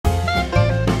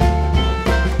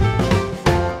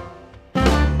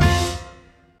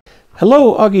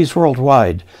Hello, Augies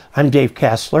Worldwide. I'm Dave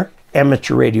Casler,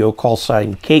 amateur radio call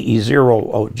sign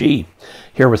KE0OG,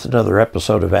 here with another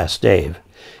episode of Ask Dave.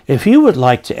 If you would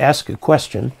like to ask a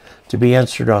question to be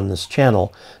answered on this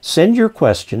channel, send your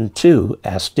question to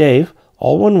Ask Dave,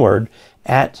 all one word,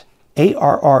 at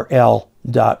arrl.org.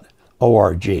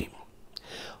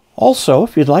 Also,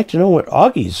 if you'd like to know what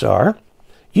Augies are,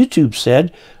 YouTube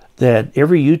said that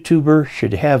every YouTuber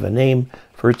should have a name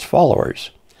for its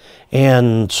followers.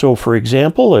 And so, for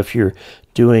example, if you're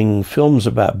doing films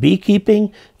about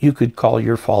beekeeping, you could call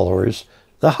your followers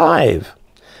the Hive.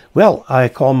 Well, I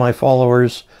call my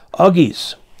followers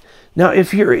Augies. Now,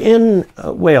 if you're in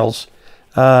Wales,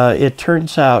 it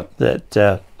turns out that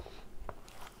an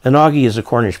Augie is a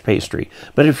Cornish pastry.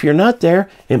 But if you're not there,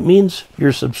 it means you're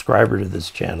a subscriber to this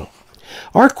channel.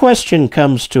 Our question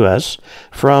comes to us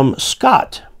from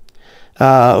Scott,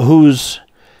 whose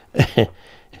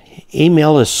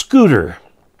email is Scooter.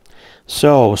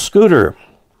 So, Scooter,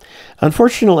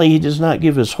 unfortunately, he does not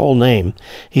give his whole name.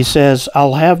 He says,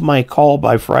 I'll have my call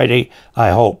by Friday,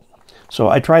 I hope. So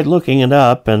I tried looking it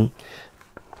up, and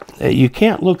you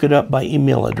can't look it up by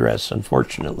email address,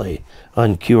 unfortunately,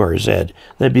 on QRZ.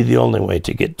 That'd be the only way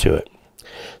to get to it.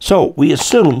 So we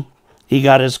assume he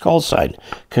got his call sign.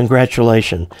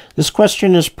 Congratulations. This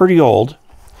question is pretty old.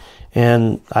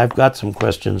 And I've got some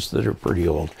questions that are pretty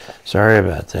old. Sorry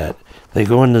about that. They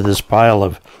go into this pile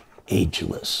of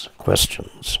ageless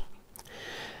questions.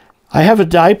 I have a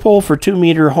dipole for 2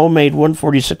 meter homemade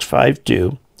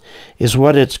 146.52 is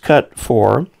what it's cut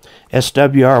for,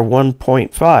 SWR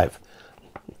 1.5.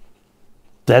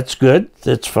 That's good.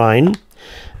 That's fine.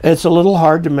 It's a little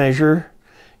hard to measure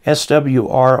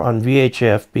SWR on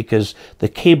VHF because the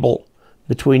cable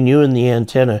between you and the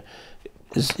antenna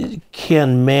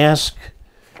can mask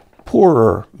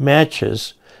poorer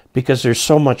matches because there's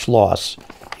so much loss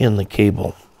in the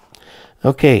cable.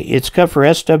 Okay, it's cut for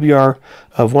SWR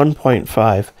of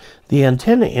 1.5. The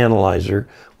antenna analyzer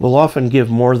will often give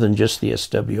more than just the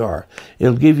SWR.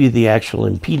 It'll give you the actual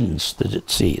impedance that it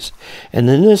sees. And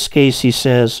in this case, he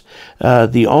says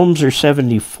the ohms are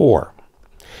 74.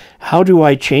 How do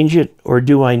I change it, or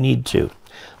do I need to?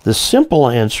 The simple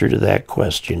answer to that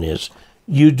question is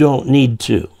you don't need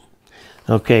to,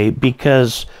 okay,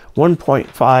 because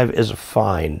 1.5 is a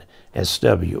fine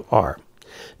SWR.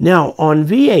 Now, on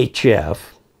VHF,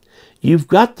 you've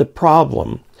got the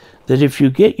problem that if you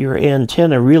get your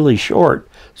antenna really short,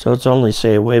 so it's only,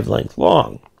 say, a wavelength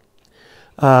long,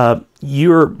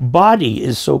 your body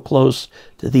is so close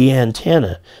to the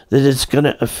antenna that it's going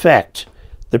to affect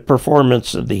the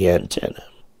performance of the antenna.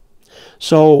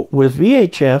 So with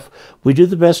VHF, we do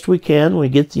the best we can. We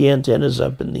get the antennas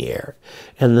up in the air.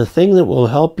 And the thing that will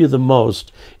help you the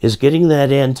most is getting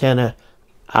that antenna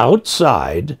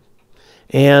outside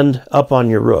and up on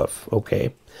your roof,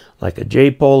 okay? Like a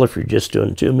J-pole, if you're just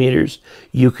doing 2 meters,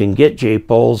 you can get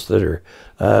J-poles that are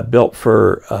built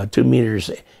for 2 meters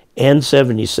and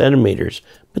 70 centimeters,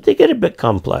 but they get a bit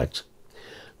complex.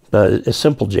 But a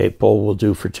simple J-pole will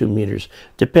do for 2 meters.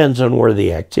 Depends on where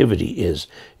the activity is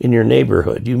in your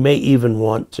neighborhood. You may even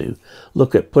want to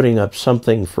look at putting up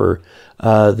something for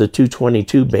the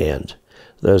 222 band,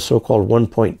 the so-called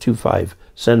 1.25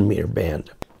 centimeter band,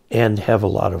 and have a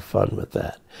lot of fun with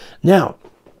that. Now,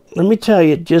 let me tell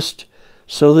you, just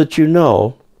so that you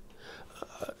know,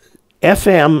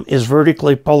 FM is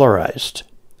vertically polarized.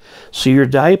 So your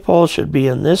dipole should be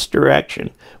in this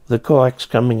direction, with the coax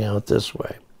coming out this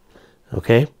way.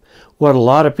 Okay, what a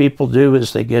lot of people do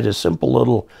is they get a simple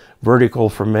little vertical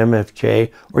from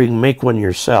MFJ, or you can make one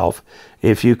yourself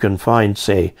if you can find,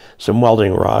 say, some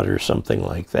welding rod or something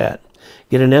like that.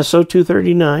 Get an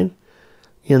SO239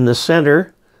 in the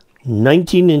center,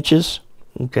 19 inches,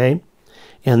 okay,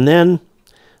 and then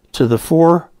to the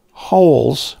 4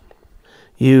 holes,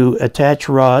 you attach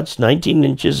rods, 19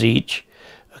 inches each,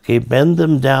 okay, bend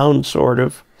them down sort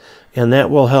of, and that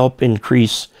will help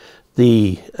increase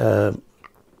the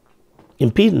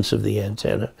impedance of the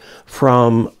antenna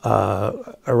from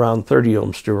around 30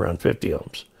 ohms to around 50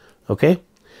 ohms. Okay?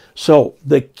 So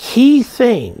the key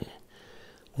thing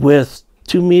with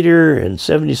 2 meter and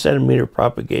 70 centimeter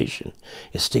propagation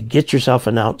is to get yourself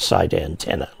an outside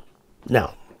antenna.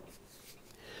 Now,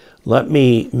 let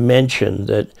me mention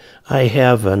that I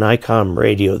have an ICOM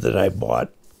radio that I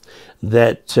bought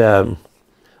that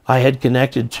I had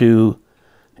connected to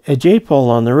a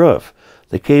J-pole on the roof.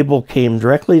 The cable came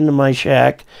directly into my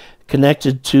shack,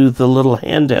 connected to the little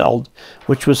handheld,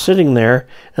 which was sitting there,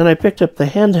 and I picked up the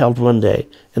handheld one day,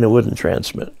 and it wouldn't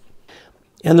transmit.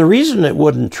 And the reason it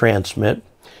wouldn't transmit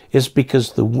is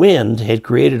because the wind had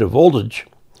created a voltage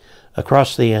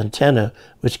across the antenna,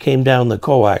 which came down the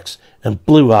coax and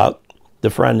blew out the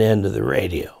front end of the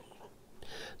radio.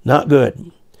 Not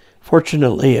good.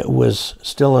 Fortunately, it was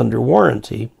still under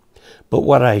warranty, but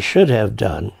what I should have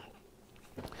done,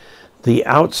 the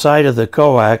outside of the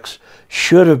coax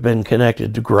should have been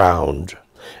connected to ground.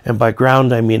 And by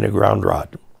ground, I mean a ground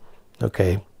rod.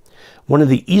 Okay? One of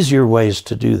the easier ways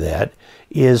to do that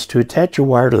is to attach a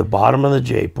wire to the bottom of the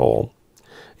J-pole.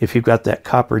 If you've got that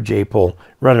copper J-pole,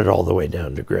 run it all the way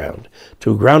down to ground.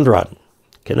 To a ground rod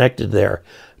connected there.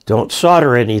 Don't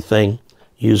solder anything.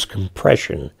 Use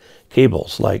compression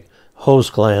cables like hose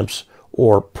clamps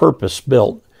or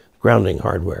purpose-built grounding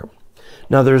hardware.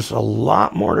 Now, there's a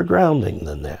lot more to grounding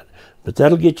than that, but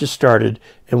that'll get you started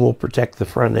and will protect the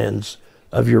front ends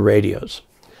of your radios.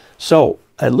 So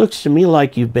it looks to me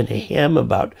like you've been a ham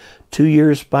about 2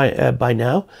 years by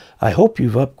now. I hope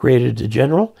you've upgraded to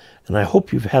general, and I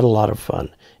hope you've had a lot of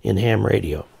fun in ham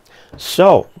radio.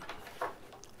 So,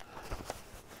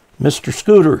 Mr.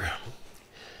 Scooter,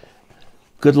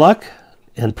 good luck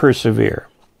and persevere.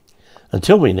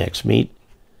 Until we next meet,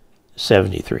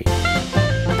 73.